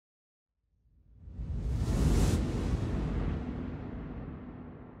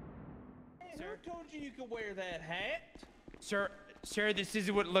told you you could wear that hat. Sir, this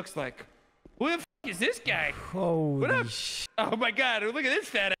isn't what it looks like. Who the f is this guy? Holy what up? Oh my God! Look at this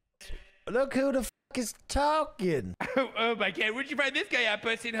fat ass. Look who the f is talking. Oh my God! Where'd you find this guy out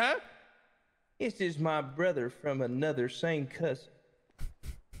busting, huh? This is my brother from another same cousin.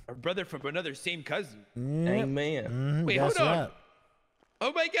 Our brother from another same cousin. Yep. Amen. Wait, hold on. Right.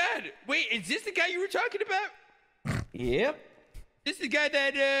 Oh my God! Wait, is this the guy you were talking about? Yep. This is the guy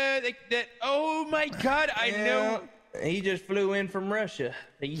that. Oh my God! I know. He just flew in from Russia.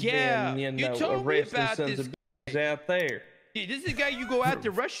 He's Yeah, been, you told me arresting about sons this of bitches out there. Yeah, this is the guy you go out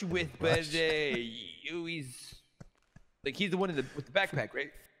to Russia with, but he's like he's the one with the backpack,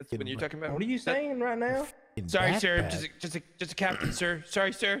 right? That's the one you're talking about. What are you saying right now? Sorry, sir. Just a captain, sir.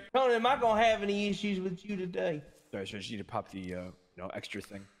 Sorry, sir. Tony, am I gonna have any issues with you today? Sorry, sir. Just need to pop the extra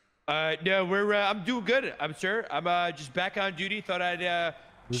thing. No, I'm doing good. I'm just back on duty. Thought I'd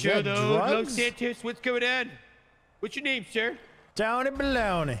show the Los Santos what's going on. What's your name, sir? Tony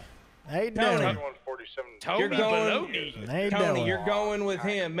Baloney. Hey, Tony. Tony, you're going with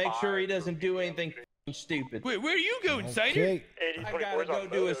him. Make sure he doesn't do anything stupid. Wait, where are you going, Cider? Okay. I gotta go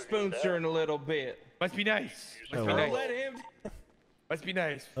do a sponsor in a little bit. Must be nice. Don't let him. Must be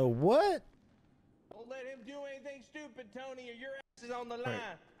nice. A what? Don't let him do anything stupid, Tony, or your ass is on the line. Right.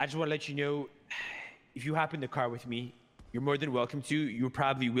 I just want to let you know, if you hop in the car with me, you're more than welcome to. You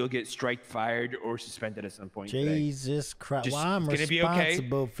probably will get strike fired or suspended at some point. Jesus Christ! Well, I'm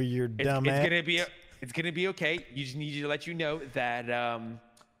responsible for your dumb ass. It's gonna be okay. You just need to let you know that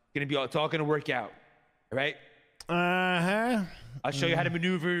it's all gonna work out. All right? I'll show you how to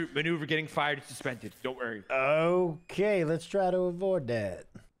maneuver getting fired and suspended. Don't worry. Okay, let's try to avoid that.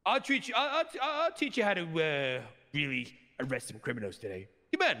 I'll teach you how to really arrest some criminals today.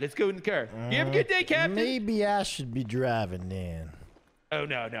 Come on, let's go in the car. You have a good day, Captain. Maybe I should be driving then. Oh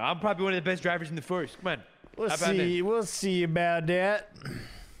no, I'm probably one of the best drivers in the force. Come on. We'll see about that.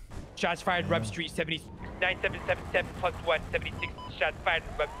 Shots fired, Rub Street, 9777 plus 1, 76. Shots fired,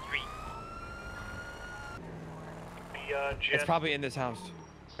 Rub Street. It's probably in this house.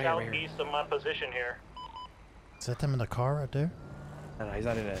 Southeast of my position here. Is that them in the car right there? No, he's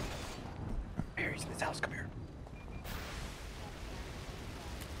not in it. Here, he's in this house. Come here.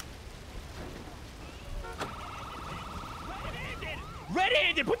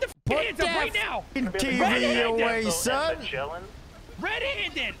 Red-handed! Put the hands up right now! TV away, son!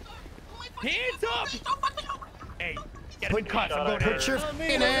 Red-handed! Hands up! Hey, get him cut. I'm going Put your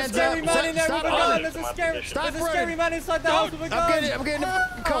hands up! Stop! There's a Stop! scary man inside the house with a gun! I'm getting in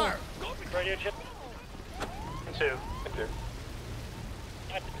the car! Radio chip. 2.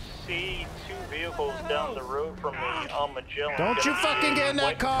 I see 2 vehicles down the road from me on Magellan. Don't you fucking get in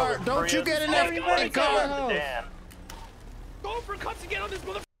that car! Don't you get in that fucking car! Go for cuts and get on this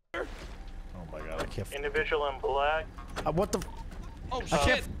motherfucker! Oh my God, I can't. Individual in black. What the? Oh I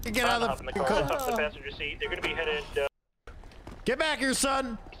shit! can't get out of the car. Off the passenger seat. They're gonna be headed. Get back here,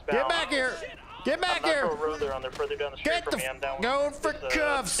 son! Get back here! Get back here! Road, they're on. They're further down the street Get from the me. I'm down going for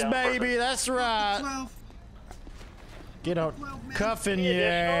cuffs, baby. That's right. Get on, cuffing your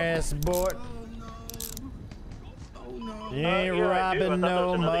ass, boy. You ain't robbing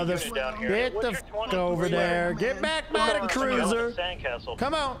no motherfucker. Get the f over there. Get back by the cruiser.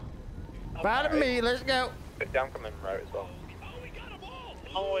 Come on. Follow me. Let's go. Down coming right as well.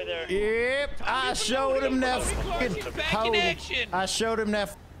 All the way there. Yep. I showed him that fucking I showed him that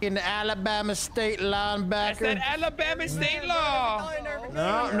fucking Alabama State linebacker. That's that Alabama State law.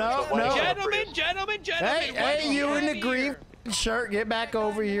 No. Gentlemen. Hey, you in the green shirt. Get back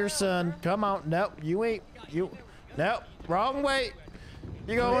over here, son. Come on. Nope. You ain't. Nope. Wrong way.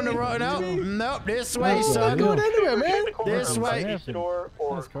 You going the wrong? Nope. This way, son. Going anywhere, man. This way. Or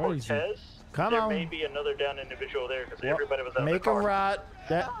Cortez. Come on. There may be another down individual there because everybody was out Make a right.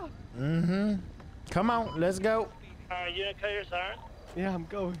 Come on. Let's go. Unit clear, Siren. Yeah, I'm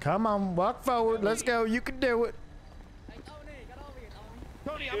going. Come on. Walk forward. Let's go. You can do it.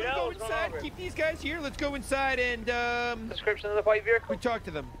 Tony, I'm gonna go inside. Keep these guys here. Let's go inside and Description of the white vehicle. we talk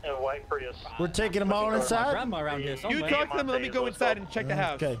to them. A white Prius. We're taking them all inside. Grandma around here somewhere. You talk to them. Let me go inside and check the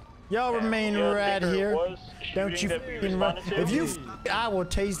house. Okay. Y'all remain right here. Don't you f***ing run. If you I will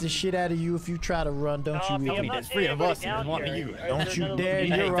tase the shit out of you if you try to run. Don't you? There's 3 of us and one of you. Don't you dare.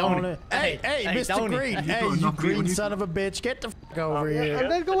 You're on it. Hey, Mr. Green. Hey, you green son of a bitch. Get the f*** over here. I'm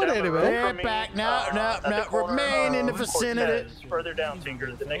not going anywhere. Get back. No. Remain in the vicinity. Further down,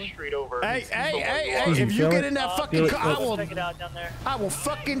 Tinker, the next street over. Hey. If you get in that fucking car, I will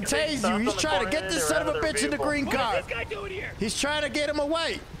fucking tase you. He's trying to get this son of a bitch in the green car. What's this guy doing here? He's trying to get him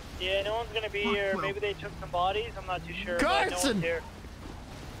away. Yeah, no one's gonna be here. Maybe they took some bodies. I'm not too sure. Carson! No,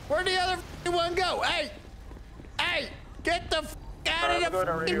 where the other one go. Hey, hey, get the out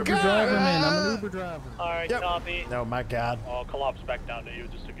of the Uber car. driver, man. I'm an Uber driver. Alright, Yep. copy. Oh my God. I'll collapse back down to you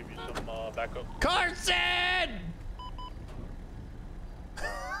just to give you some backup. Carson!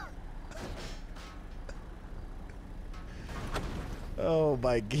 Oh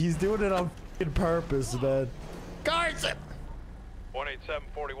my, he's doing it on f***ing purpose, man. Carson!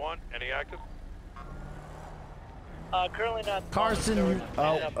 18741, any active? Currently not. Carson, you,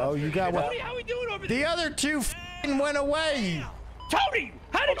 oh, you got what? Tony, how we doing over there? The other two f***ing went away. Tony,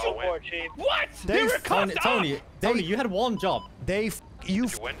 how did you? What? They were cuffed up. Tony, you had one job. You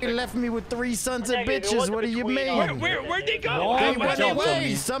f***ing left me with 3 sons of Negative, it bitches. wasn't What do you between mean? Where'd they go? They One went job, away.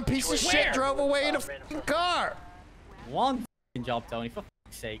 Tony. Some piece of shit Where? drove away in a f***ing car. One f***ing job, Tony. For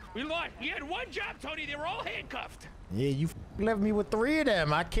f***ing sake. We lost. We had one job, Tony. They were all handcuffed. Yeah, you f***ing left me with 3 of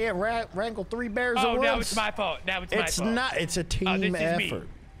them. I can't wrangle 3 bears Oh, at once. now it's my fault. Now it's my It's fault. not. It's a team This is effort. me.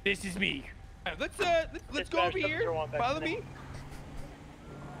 This is me. All right, let's go over here. Follow me.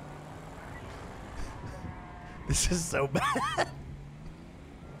 This is so bad.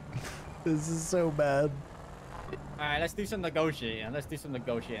 This is so bad. All right, let's do some negotiating. Let's do some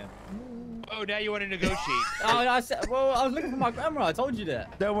negotiating. Oh, now you want to negotiate? Oh, I said, well, I was looking for my camera. I told you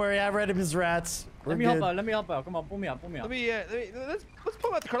that. Don't worry, I read him his rats. We're Let me good. help out. Let me help out. Come on, pull me up. Pull me up. let's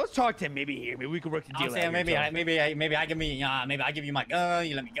pull out the car. Let's talk to him. Maybe here. Maybe we can work the deal I'm out. saying here, maybe Tony. maybe I give you my gun.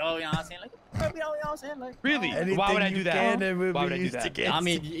 You let me go. You know what I'm saying? Like, you know what I'm saying? Like, Really? Anything Why would I you do that? can, it will Why be would I do used that? against I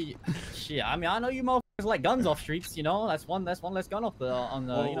mean, shit. I mean, I know you motherfuckers like guns off streets. You know, that's one less gun off the on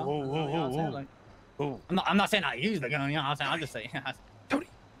the. You know, you know what I'm saying? Like, Oh. I'm not saying I use the gun. You know what I'm saying? I'm just saying. Tony.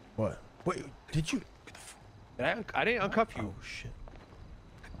 What? Wait, did you? I didn't uncuff you. Oh shit.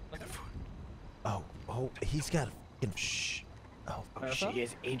 Oh, he's got a fucking shh. Oh, Oh, shit, he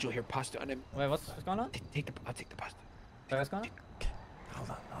has angel hair pasta on him. Wait, what's going on? I'll take the pasta. Wait, what's going on? hold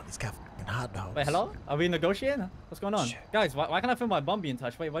on. Oh, he's got fucking hot dogs. Wait, hello? Are we negotiating? What's going on? Shit. Guys, why can't I feel my bum being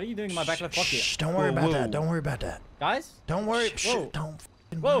touched? Wait, what are you doing in my back left pocket? Shh, don't worry Whoa, about whoa. that. Don't worry about that. Guys? Don't worry. Whoa. Shit, don't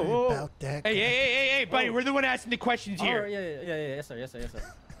fucking Whoa, worry whoa. about that. Hey, buddy, we're the one asking the questions Oh, here. yeah, yes sir.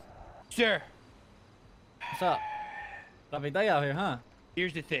 Sir, What's up? Lovely day out here, huh?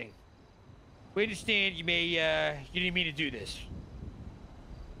 here's the thing. We understand you didn't mean to do this.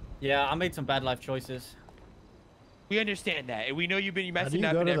 Yeah, I made some bad life choices. We understand that, and we know you've been How do messing you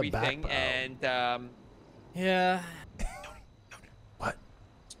up go and to the back, everything, bro? and Yeah. What?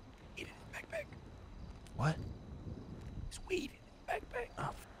 weed in his backpack. What? There's weed in his backpack.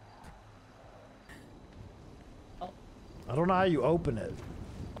 Oh. I don't know how you open it.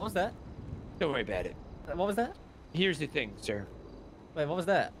 What was that? Don't worry about it. What was that? Here's the thing, sir. Wait, what was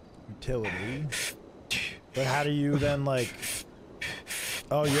that? Utility. But how do you then like?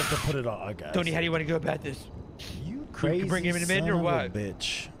 Oh, you have to put it on. I got. Tony, how do you want to go about this? You crazy bring him in a minute or son of a what?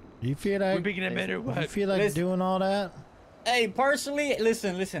 bitch. You feel like? We're bringing him in or You what? feel like Listen. doing all that? Hey, personally,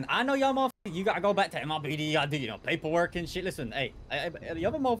 listen. I know y'all motherfuckers, you gotta go back to MLBD, you gotta do, paperwork and shit. Listen, hey, the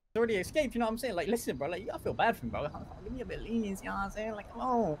other motherfuckers already escaped, you know what I'm saying? Like, listen, bro, like, you gotta feel bad for me, bro. Give me a bit of lenience, you know what I'm saying? Like, come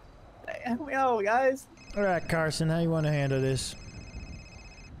on. Hey, help me out, guys. All right, Carson, how you want to handle this?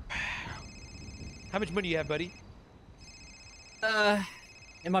 How much money you have, buddy?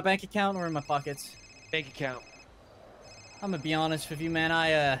 In my bank account or in my pockets? Bank account. I'm gonna be honest with you, man.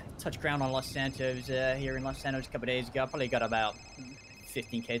 I touched ground on Los Santos here in Los Santos a couple days ago. I probably got about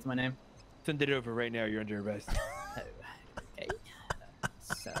 15K to my name. Send it over right now. You're under arrest. Okay.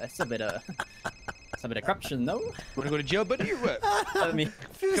 It's a bit of corruption, though. Want to go to jail, buddy, or what? I mean,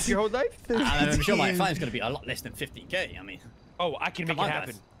 Up your whole life? I'm sure my fine's gonna be a lot less than 15K. I mean, Oh, I can make Come it on, happen.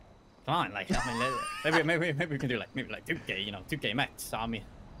 guys. come on, like, I mean, maybe we can do like 2K, 2K max. I mean,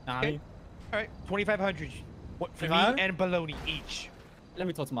 I mean, All right, 2,500. What for me 2,500? and bologna each. let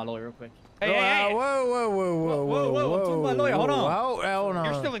me talk to my lawyer real quick. Hey, Whoa, I'm talking to my lawyer, hold on. Hold on.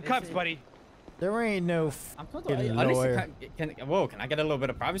 You're still in cuffs, buddy. There ain't no I'm talking fucking to at least lawyer. can I get a little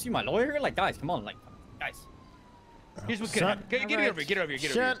bit of privacy? My lawyer, like, guys, come on, like, guys. Here's what's Son- gonna happen. Get over here. Get over here.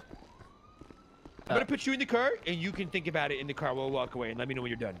 Get over Shut. here. I'm gonna put you in the car, and you can think about it in the car. We'll walk away, and let me know when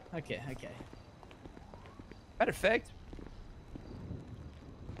you're done. Okay. Matter of fact,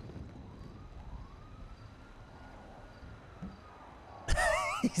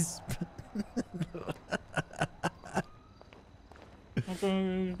 He's-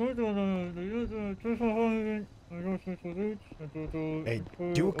 Hey,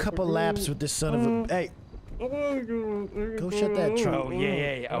 do a couple laps with this son of a. Hey, go shut that trunk. oh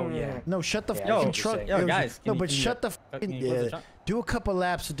yeah. Oh yeah. No, shut the Yeah, I fucking get what trunk. you're saying. Yo, guys, No, can but you- shut the can fucking. you close the Yeah. trunk? Do a couple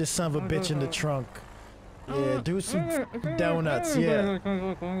laps with this son of a bitch in the trunk. Yeah, do some donuts. Yeah.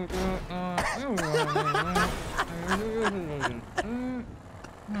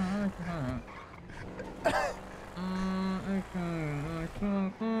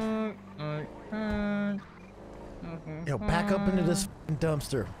 Yo, back up into this f***ing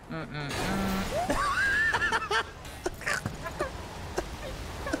dumpster.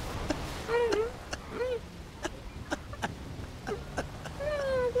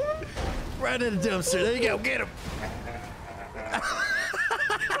 Right in the dumpster. There you go. Get him.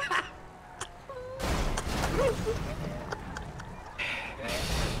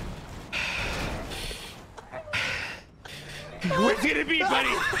 Where's it gonna be, buddy?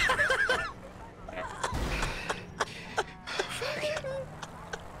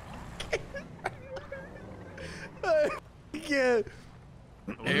 Yeah.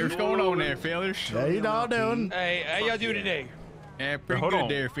 Hey, what's going on there, fellas? How you all doing? Hey, how y'all doing today? Yeah, pretty Hold good on.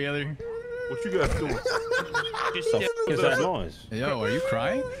 there, fella. What you guys doing? Just, What's that noise? Yo, are you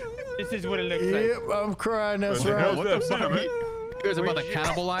crying? this is what it looks like. Yep, I'm crying. That's What the right. hell's that sound, man? You guys about to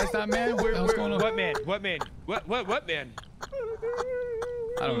cannibalize that man? What the hell's going on? What man? What man? What man?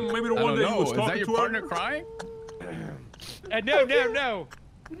 I don't, Maybe the I one don't that you know. was Is talking that your to partner her? crying? No.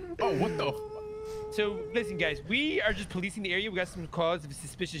 Oh, what the? So listen, guys, we are just policing the area. We got some calls of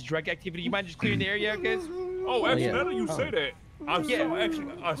suspicious drug activity. You mind just clearing the area out, guys? Oh, actually, yeah. now that you say that,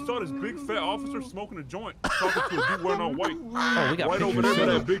 I saw this big fat officer smoking a joint, talking to a dude wearing all white. Oh, we got Right over pictures there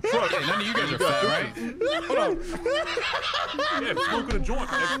by too. that big truck. Hey, none of you guys are fat, right? Hold on. Yeah, smoking a joint,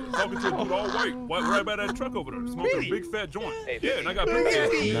 talking to a dude all white, right by that truck over there, smoking a big fat joint. Yeah, and I got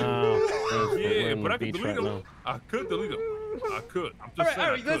pictures. No. Yeah, but I could delete them. I could delete them. I could. I'm just saying.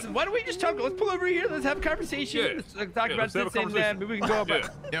 All right, listen, why don't we just talk? Let's pull over here. Let's have a conversation. Yeah. Let's talk Yeah, about let's have a this, and conversation. maybe we can go about. Yeah.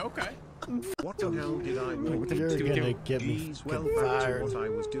 Yeah, okay. What the hell did I do? You're gonna get me Ease well fucking back to fired. what I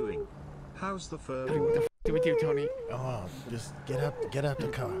was doing. How's the fur? What the f do we do, Tony? Oh, just get out the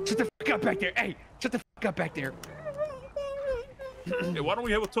car. Shut the f up back there. Hey, shut the f up back there. Hey, why don't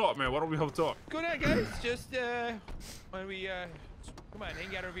we have a talk, man? Why don't we have a talk? Go down, guys. Just why don't we come on,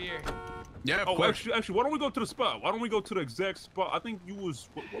 hang out over here. Yeah, of Oh, course. actually, why don't we go to the spot? Why don't we go to the exact spot? I think you was,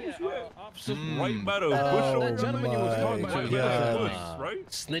 what was you at? Right by the bush Oh over That gentleman you was talking right to, by he the wasn't bush, right?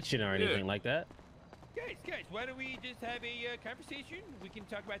 snitching or anything like that. Guys, why don't we just have a conversation? We can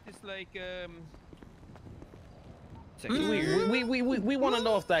talk about this like We want to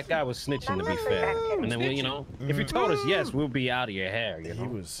know if that guy was snitching, to be fair. And then we, you know, if you told us yes, we'll be out of your hair, you He know.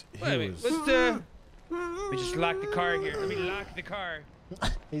 was. wait, let's we just lock the car here. Let me lock the car.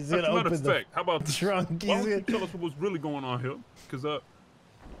 He's As gonna a matter open of the fact, how about this? trunk. Why He's don't you gonna. tell us what was really going on here? Cause the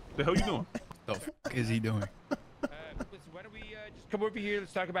hell you doing? The f is he doing? Listen, why don't we just come over here?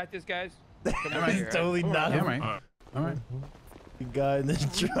 Let's talk about this, guys. Come over Alright. here. He's totally not Yeah, a right. All right. guy in the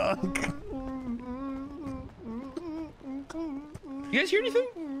trunk. You guys hear anything?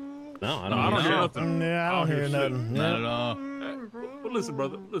 No, I I don't don't hear know. nothing. Nah, I don't hear shit. nothing. Not Yeah. at all. But listen,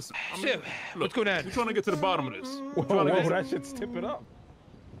 brother, listen. I mean, So, what's going on? We're trying to get to the bottom of this. We're Whoa, trying to whoa, get that shit's tipping up.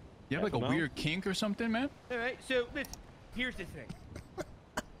 You have like a No. weird kink or something, man? All right, so listen. Here's the thing.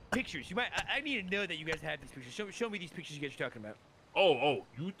 Pictures. You might. I need to know that you guys have these pictures. Show me these pictures you guys are talking about. Oh,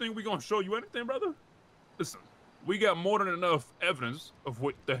 you think we gonna show you anything, brother? Listen, we got more than enough evidence of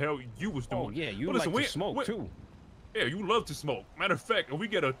what the hell you was doing. Oh, yeah, you But like listen, to smoke, too. Yeah, you love to smoke. Matter of fact, if we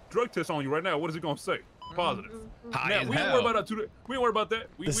get a drug test on you right now, what is it gonna say? Positive. High Now, as we ain't hell. worried about that. We ain't worried about that.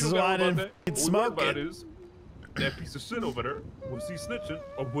 We This don't is gotta why I worry about didn't that. f***ing What we worried smoke about it. is that piece of shit over there. Was he snitching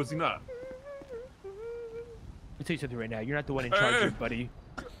or was he not? I'll tell you something right now. You're not the one in Hey, charge, hey. here, buddy.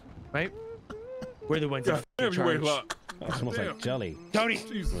 Right? We're the ones in God damn, you ain't charge. lying. That smells Damn. like jelly. Tony,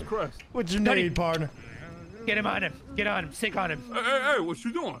 Jesus Christ. What's your Tony. name, partner? get him on him. Get on him. Sick on him. Hey, what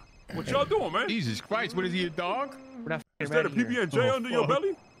you doing? What y'all doing, man? Jesus Christ, what is he, a dog? We're not Is f***ing that a around here. PB&J under your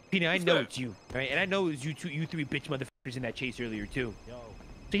belly? Pina, I What's know that? it's you, right? And I know it was you three bitch motherfuckers in that chase earlier too. So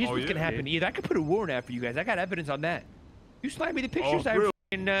here's Oh, what's yeah? gonna happen. Either I could put a warrant out for you guys. I got evidence on that. You slide me the pictures, I really?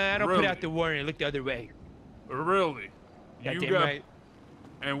 I don't put Really? out the warrant. I look the other way. Really? Goddamn right.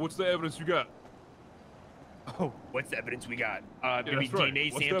 And what's the evidence you got? Oh, what's the evidence we got? Maybe that's right.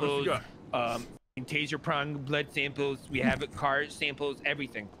 DNA What's the evidence samples, you taser prong blood samples. We have it, car samples,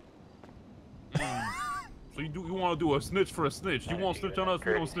 everything. So you want to do a snitch for a snitch? You want to snitch on us?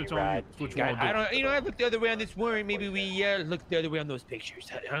 We don't snitch on you. That's what you God, want to do. I don't. You know, I looked the other way on this warrant. Maybe we look the other way on those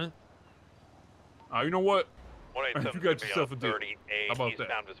pictures, huh? You know what? 187 You got yourself a deal. 38 How about that?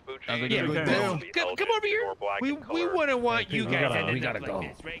 eastbound to Spoochie. Sounds like Yeah, a good okay. deal. Come over here. We want you we guys gotta- to we end up gotta go.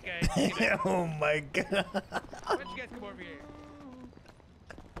 like this, right, guys? Oh my god. Why don't you guys come over here?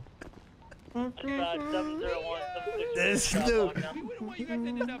 This dude. We wouldn't want you guys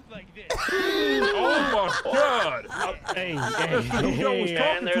ending up like this. Oh my God! Hey, That's the dude y'all was hey,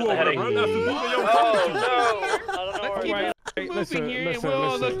 talking to over there, bro. That's the dude that y'all was talking to. I don't know where Let's listen, here listen, and we'll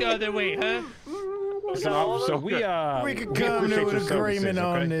all listen. look the other way, huh? Listen, officer, we could come to an agreement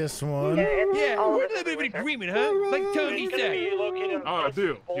on this one. Yeah, we're a little bit of an agreement, huh? Like Tony said. All right,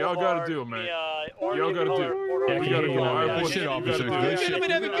 deal. Y'all got a deal, man. Y'all got a deal. Yeah, We gotta go. All right, Good boys. shit, We officer. gotta Good go. shit.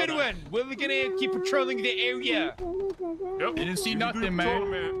 Gentlemen, have a good one. We're gonna keep patrolling the area. Yep. Didn't see You nothing, do the man. patrol,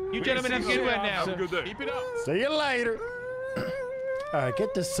 man. You gentlemen have a good one now. Have a good day. Keep it up. See you later. All right,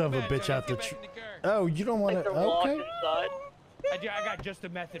 get this son of a bitch out the. Oh, you don't want to? Okay. I got just a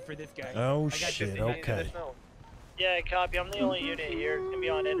method for this guy. Oh I got just shit. a method. Okay. Yeah, copy. I'm the only unit here. It's gonna be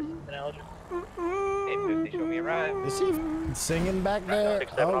on innocent and eligible. Hey, 50, show me a ride. Is he singing back there?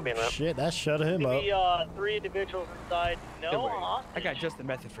 Oh shit, that shut him up. Be 3 individuals inside. Don't No worry. hostage I got just the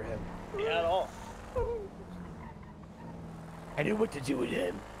method for him. at all. I know what to do with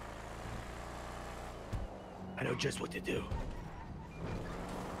him. I know just what to do.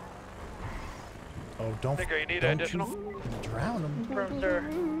 Oh, don't you drown him. Confirm, sir.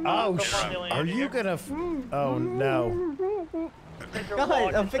 Oh Confirm shit. the only Are unit you here. gonna? Oh no.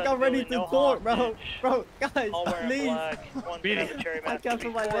 Guys, I think I'm ready to talk, bro. Bro, guys, All wearing please. black. One's gonna have a cherry I mask. can't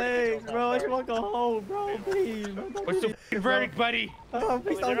feel my legs, bro. I just want to go home, bro. Please. Bro. What's the f***ing verdict, buddy? Oh,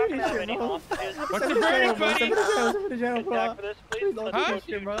 please They're don't not do gonna this have shit, any bro. hostages. What's the verdict, buddy? Send me to jail, bro. Back for this, Please please. don't Huh? do this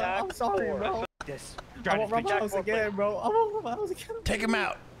shit, bro. I'm sorry, bro. This. I Drive won't this run my bitch. house again, bro. I won't run my house again. Take him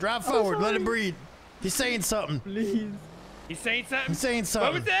out. Drive forward. Let him breathe. He's saying something. Please. You saying something? He's saying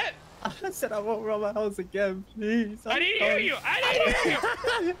What was something. that? I said I won't run my house again, please. I didn't hear you. I didn't hear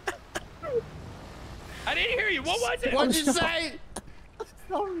you. I didn't hear you. What was it? What'd you say?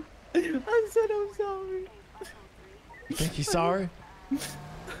 Sorry. I said I'm sorry. Think he's sorry?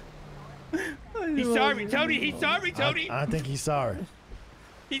 He's sorry, Tony. He's sorry, Tony. I think he's sorry.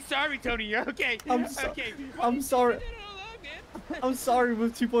 He's sorry, Tony. You're okay. I'm okay. I'm sorry. I'm sorry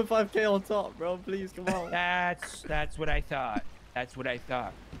with 2.5K on top, bro. Please, come on. That's what I thought. That's what I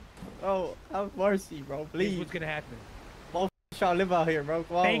thought. Bro, have mercy, bro. Here's Please. what's gonna happen. Trying to live out here, bro.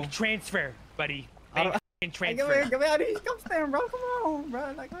 Come on. Bank transfer, buddy. Bank Hey, transfer. give me out of these cups there, bro. Come on,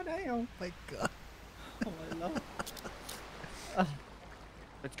 bro. Like, god damn. My God. Oh my lord.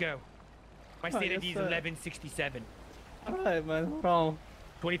 Let's go. My Oh, state yes, ID is sir. 1167. Alright, man. Hold on.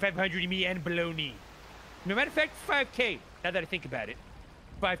 2500 me and below-knee. No matter of fact, 5K. Now that I think about it.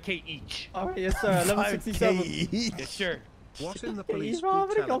 5K each. Alright, yes, sir. 1167. 5K. Yes, sir. What in the Hey, police bro, I'm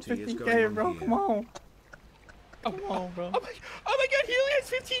gonna go brutality is 15K, going bro. on Come here? on. Come on, bro. Oh my god, Healy has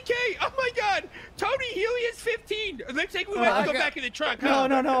 15K! Oh my god! Tony, Healy has 15! Looks like we might have to go back in the truck, huh?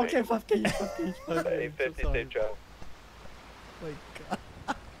 No. Okay, 5K. 5K. 5K. 50, safe drive.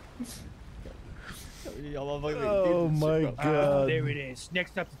 Oh my God. There it is.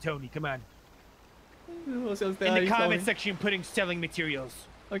 Next up to Tony, come on. In In the comment section, putting selling materials.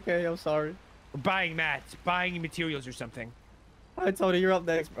 Okay, I'm sorry. Or buying mats, buying materials or something. Alright, Tony, you're up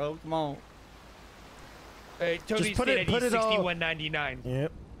next, bro. Come on. Tony's put state it- ID put it all- 6199.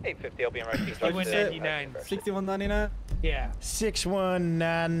 Yep. 850, I'll be in right. 6199. 6199. Yeah.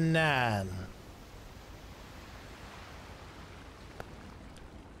 6199.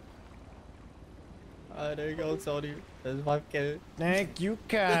 Alright, there you go, Tony. There's 5K. Thank you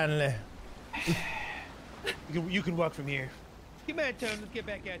kindly. You can walk from here. Come on, Tony, let's get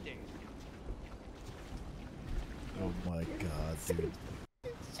back out there. Oh my God, dude.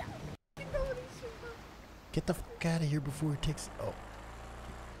 Get the fuck out of here before it takes. Oh.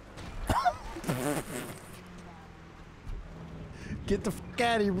 Get the fuck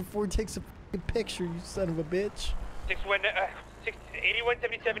out of here before it takes a fucking picture, you son of a bitch.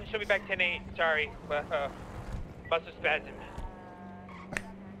 8177, show me back 10-8. Sorry. Muscle spasm.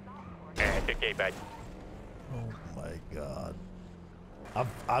 It's okay, bud. Oh my God.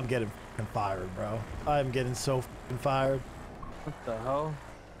 I'm getting fucking fired, bro. I'm getting so fucking fired. What the hell?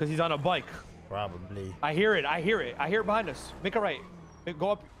 Because he's on a bike. Probably. I hear it. I hear it behind us. Make a right.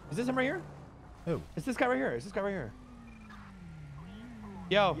 Go up. Is this him right here? Who? It's this guy right here.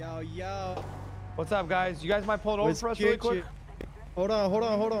 Yo. Yo. What's up, guys? You guys mind pulling over for us really quick? Hold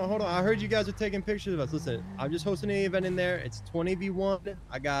on. I heard you guys are taking pictures of us. Listen, I'm just hosting an event in there. It's 20v1.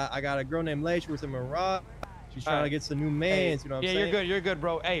 I got a girl named Leigh. She works in Marat. She's trying to get some new mans. You know what I'm saying? Yeah, you're good,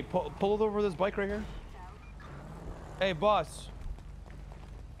 bro. Hey, pull over this bike right here. Hey, boss.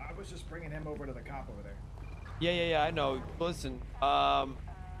 I was just bringing him over to the cop over there. Yeah, I know. Listen,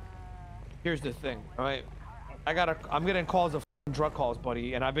 here's the thing, all right? I'm getting calls of drug calls,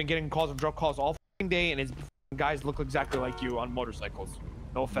 buddy, and I've been getting calls of drug calls all day, and it's guys look exactly like you on motorcycles.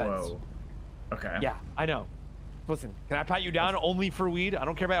 No offense. Whoa. Okay. Yeah, I know. Listen, can I pat you down only for weed? I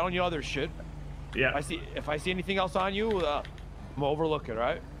don't care about any other shit. Yeah. If I see anything else on you, I'm gonna overlook it, all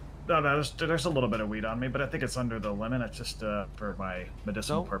right? No, there's a little bit of weed on me, but I think it's under the limit. It's just for my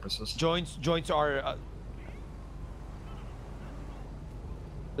medicinal purposes. Joints are.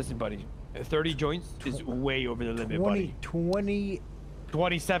 Listen, buddy. 30 joints is way over the limit, buddy.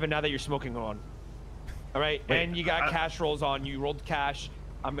 27 now that you're smoking on. All right, and you got cash rolls on. You rolled cash.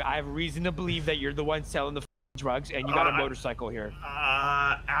 I have reason to believe that you're the one selling the drugs, and you got a motorcycle here.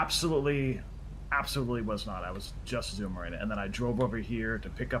 Absolutely was not. I was just zooming, and then I drove over here to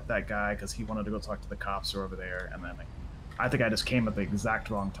pick up that guy because he wanted to go talk to the cops who are over there, and then I think I just came at the exact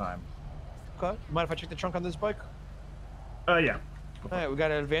wrong time. Okay. Mind if I check the trunk on this bike? Yeah. All right, we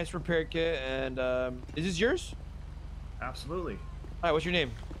got an advanced repair kit, and is this yours? Absolutely. All right, what's your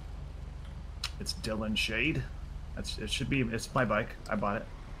name? It's Dylan Shade. It's my bike. I bought it.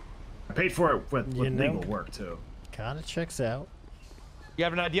 I paid for it with legal work too. Kind of checks out. You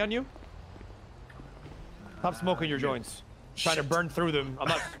have an ID on you? Stop smoking your joints. Trying to burn through them. I'm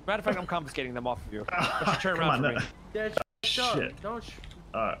not. Matter of fact, I'm confiscating them off of you. Turn around for me. Shit. Hold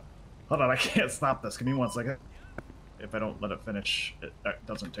on, I can't stop this. Give me 1 second. If I don't let it finish, it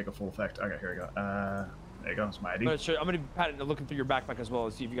doesn't take a full effect. Okay, here we go. There you go. It's my ID. I'm gonna be looking through your backpack as well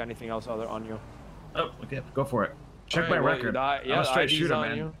to see if you got anything else other on you. Oh, okay. Go for it. Check my record. I'm a straight shooter,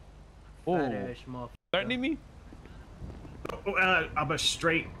 man. Oh. Threatening me? I'm a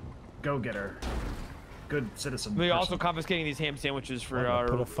straight go-getter. Good citizen. We're also confiscating these ham sandwiches for our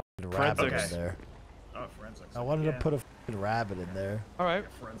put a fucking rabbit in there. Oh, forensics. I wanted to put a fucking rabbit in there. All right.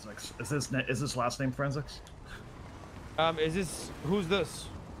 Forensics. Is this last name Forensics? Who's this?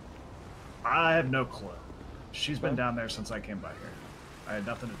 I have no clue. She's been down there since I came by here. I had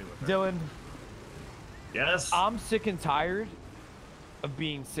nothing to do with her. Dylan. Yes? I'm sick and tired of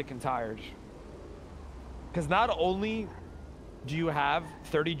being sick and tired. Because not only do you have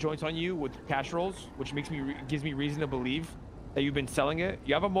 30 joints on you with cash rolls, which gives me reason to believe that you've been selling it.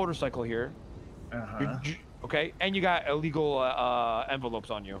 You have a motorcycle here. Okay, and you got illegal envelopes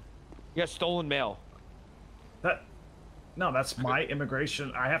on you. You got stolen mail. No, that's my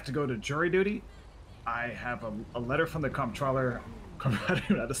immigration. I have to go to jury duty. I have a letter from the comptroller. I don't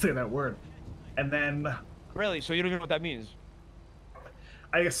even know how to say that word. And then... Really? So you don't even know what that means?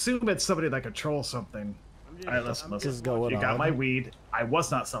 I assume it's somebody that controls something. All right, listen. You got my weed. I was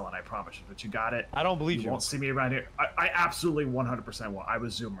not selling, I promise you, but you got it. I don't believe you. You won't see me around here. I absolutely 100% will. I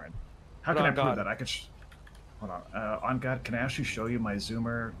was Zoomering. How can I prove that? I could... Hold on. On God, can I actually show you my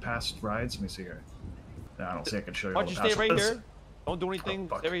Zoomer past rides? Let me see here. No, I don't see I can show you. Why don't you stay right here? Don't do anything.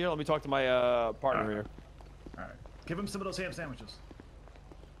 Stay right here. Let me talk to my partner here. All right. Give him some of those ham sandwiches.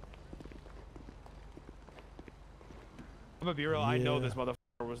 I'm gonna be real. I know this motherfucker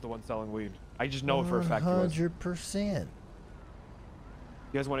was the one selling weed. I just know it for a fact. 100%. You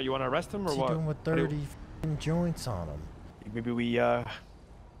guys want to arrest him or what? Doing with 30 joints on him. Maybe we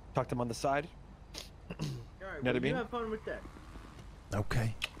talk to him on the side. You know what I mean? Have fun with that.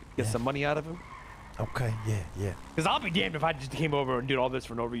 Okay. Get some money out of him. Okay. Yeah. Because I'll be damned if I just came over and did all this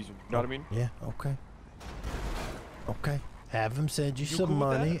for no reason. You know what I mean? Yeah. Okay. Have him send you some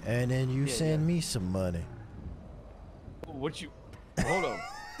money, and then you send me some money. Hold on.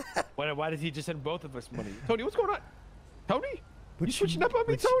 Why does he just send both of us money? Tony, what's going on? Tony? You switching up on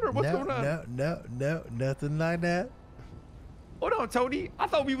me, Tony, or what's going on? No, nothing like that. Hold on, Tony. I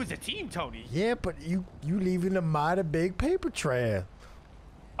thought we was a team, Tony. Yeah, but you leaving a mighty big paper trail.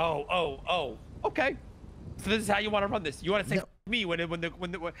 Oh. Okay. So this is how you want to run this. You want to say me when this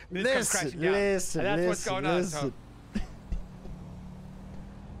comes crashing down. Listen, and that's what's going on, Tony.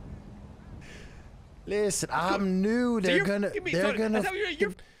 Listen, I'm new. They're gonna.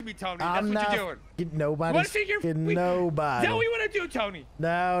 You're me, Tony. I'm that's what not you're doing. Nobody's fucking nobody. Is that what you want to do, Tony?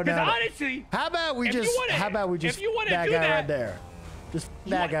 No. Because honestly, how about we just that guy right there? Just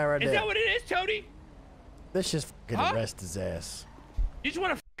that guy right there. Is that what it is, Tony? Let's just fucking arrest his ass. You just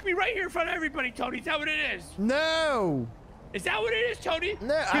want to fuck me right here in front of everybody, Tony? Is that what it is? No. Is that what it is, Tony?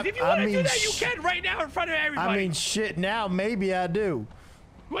 No. Because if you want to do that, you can right now in front of everybody. I mean, shit. Now maybe I do.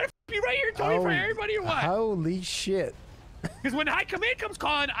 You want to be right here, Tony, for everybody or what? Holy shit. Because when high command comes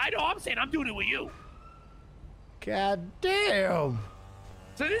calling, I know I'm saying I'm doing it with you. God damn.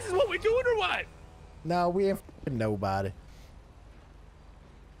 So this is what we're doing or what? No, we ain't f***ing nobody.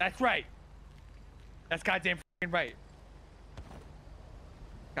 That's right. That's goddamn f***ing right.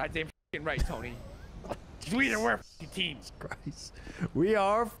 Goddamn f***ing right, Tony. We are f***ing team. Christ. We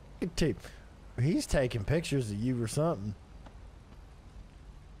are a f***ing team. He's taking pictures of you or something.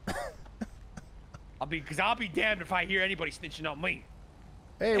 I'll be damned if I hear anybody snitching on me.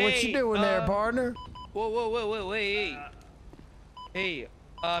 Hey, what you doing there, partner? Whoa, wait. Hey,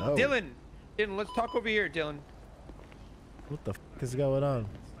 Dylan, let's talk over here, Dylan. What the f is going on?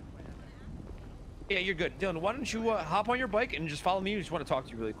 Yeah, you're good. Dylan, why don't you hop on your bike and just follow me? I just want to talk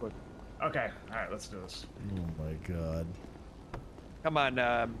to you really quick. Okay. All right, let's do this. Oh my God. Come on,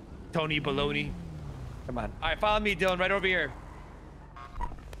 Tony Baloney. Come on. All right, follow me, Dylan, right over here. All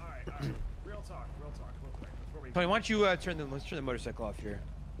right. Real talk, real quick. Before we Tony, why don't you let's turn the motorcycle off here.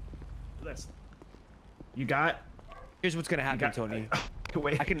 listen, you got. Here's what's gonna happen, Tony.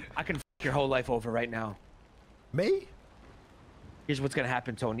 Wait. I can f your whole life over right now. Me? Here's what's gonna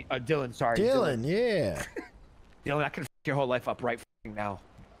happen, Tony. Dylan, sorry. Dylan, yeah. Dylan, I can f your whole life up right now.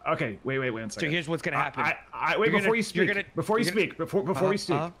 Okay, wait one second. So here's what's gonna happen. Wait, before you speak. Before you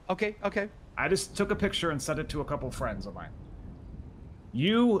speak. Okay. I just took a picture and sent it to a couple friends of mine.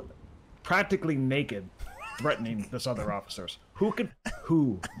 You, practically naked, threatening this other officers. Who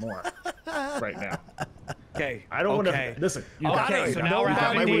more right now? Okay. I don't want to listen. Okay, so now we're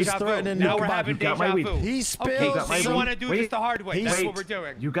having deja vu. Now we're having deja vu. He spilled. Okay, so you want to do this the hard way. That's what we're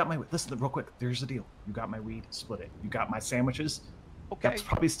doing. You got my weed. Listen, real quick. There's the deal. You got my weed. Split it. You got my sandwiches. Okay. That's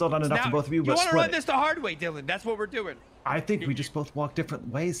probably still not enough for both of you, but you want to split run it. this the hard way, Dylan. That's what we're doing. I think we just both walk different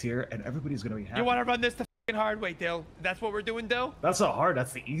ways here, and everybody's gonna be happy. You want to run this the fucking hard way, Dill? That's what we're doing, Dill? That's not hard.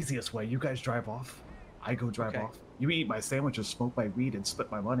 That's the easiest way. You guys drive off. I go drive off. You eat my sandwiches, smoke my weed, and split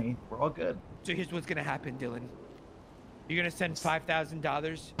my money. We're all good. So here's what's gonna happen, Dylan. You're gonna send $5,000.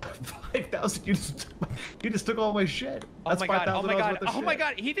 $5,000? You just took all my shit. Oh my god! Oh my god! Oh my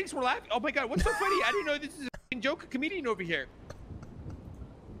god! He thinks we're laughing. Oh my god! What's so funny? I didn't know this is a fucking joke. A comedian over here.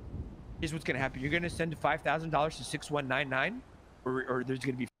 Here's what's gonna happen. You're gonna send $5,000 to 6199, or there's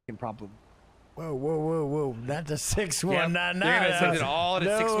gonna be a fucking problem. Whoa! Not the 6199. You're gonna send it all to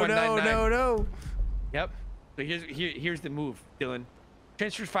 6199. No. Yep. So here's the move, Dylan.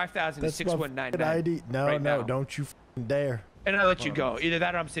 Transfer 5,000 to That's 6199. my ID. No, right now. Don't you dare. And I let you go. Either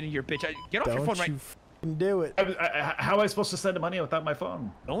that or I'm sending your bitch. Get off your phone right. Don't you do it. How am I supposed to send the money without my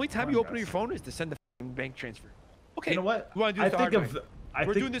phone? The only time you open your phone is to send the bank transfer. Okay. You know what? You want to do this the hard way?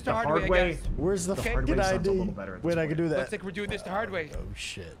 We're doing this the hard way, I guess. Where's the fucking ID? Wait, I can do that. Looks like we're doing this the hard way. Oh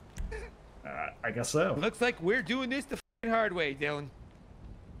shit. I guess so. Looks like we're doing this the hard way, Dylan.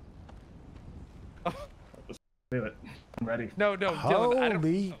 Let's do it. I'm ready. No, Dylan.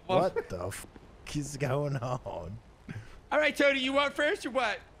 Holy, what the f is going on? All right, Tony, you want first or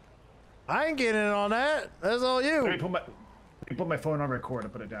what? I ain't getting in on that. That's all you. Let me put my phone on record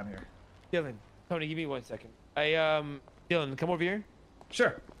and put it down here. Dylan, Tony, give me 1 second. Dylan, come over here.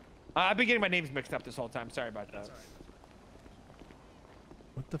 Sure. I've been getting my names mixed up this whole time. Sorry about that.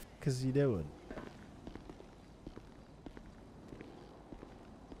 What the f is he doing?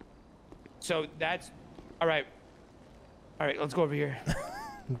 So that's all right. All right, let's go over here.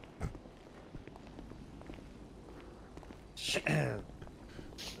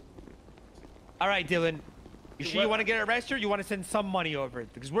 All right, Dylan. You sure you want to get arrested or you want to send some money over?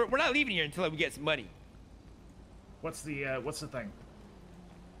 Because we're not leaving here until we get some money. What's the thing?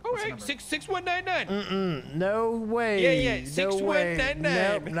 All right, 6199. No way. Yeah,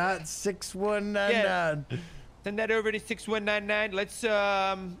 6199. Nope, not 6199. Yeah. Send that over to 6199. Let's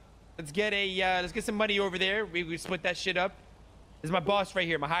get some money over there. We split that shit up. This is my boss right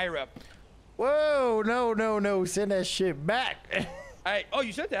here, my higher up. Whoa, no. Send that shit back. All right. Oh,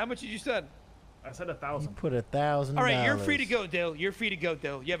 you said that. How much did you send? I said 1,000. You put $1,000. All right, you're free to go, Dill. You're free to go,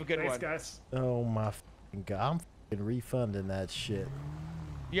 Dill. You have a good Thanks, one. guys. Oh my fucking god, I'm fucking refunding that shit.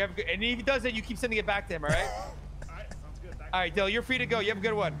 You have a good, and if he does that, you keep sending it back to him. All right. All right, sounds good. All right, Dill. You're free to go. You have a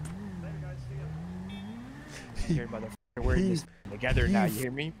good one. Later, guys. See ya. Here, motherfucker. We're in this together now. You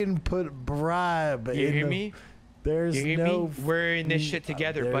hear me? You put bribe. You hear me? There's you hear no. me? We're in this shit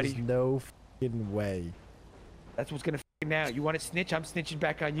together, buddy. There's no fucking way. That's what's gonna now. You want to snitch? I'm snitching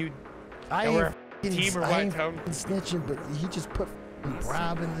back on you. I And we're ain't a team or I what, ain't Tone? snitching, but he just put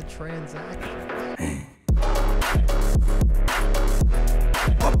bribe in the transaction.